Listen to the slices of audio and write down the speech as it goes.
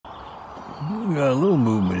We got a little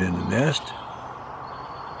movement in the nest.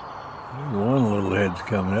 One little head's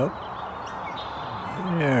coming up.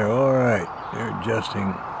 There, all right. They're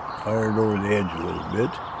adjusting, fired over the edge a little bit.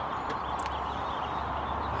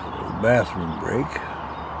 A little bathroom break.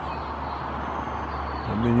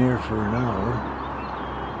 I've been here for an hour.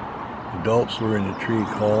 Adults were in the tree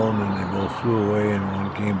calling, and they both flew away, and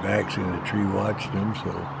one came back saying the tree watched them,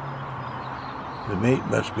 so the mate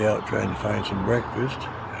must be out trying to find some breakfast,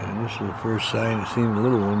 and this is the first sign of seeing the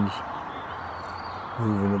little ones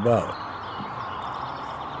moving about.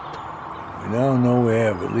 We now know we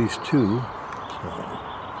have at least two,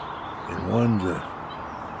 and one's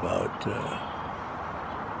about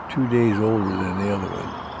 2 days older than the other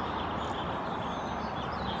one.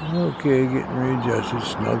 Okay, getting readjusted,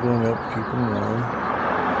 snuggling up, keeping warm,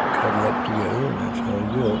 cuddle up together, and that's how I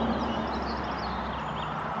do it.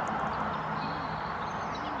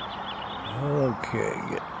 Okay,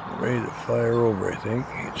 getting ready to fire over, I think.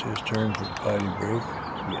 It's his turn for the potty break.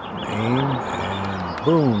 Getting aimed, and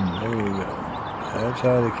boom, there you go. That's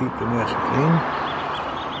how they keep the nest clean.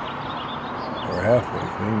 Or halfway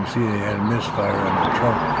clean. You see they had a misfire on the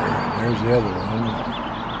trunk there. There's the other one.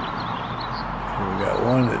 So we got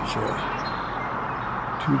one that's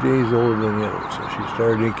 2 days older than the other. So she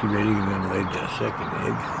started incubating and then laid that second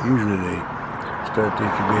egg. Usually they start the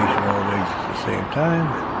incubation all the eggs at the same time.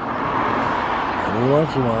 Every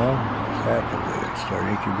once in a while, this happens. They start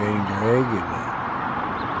incubating their egg, and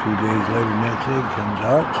 2 days later, next egg comes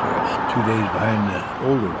out, so it's 2 days behind the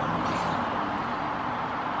older one.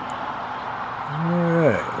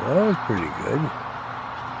 Alright, well, that was pretty good.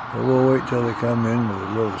 But we'll wait till they come in with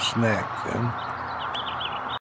a little snack then.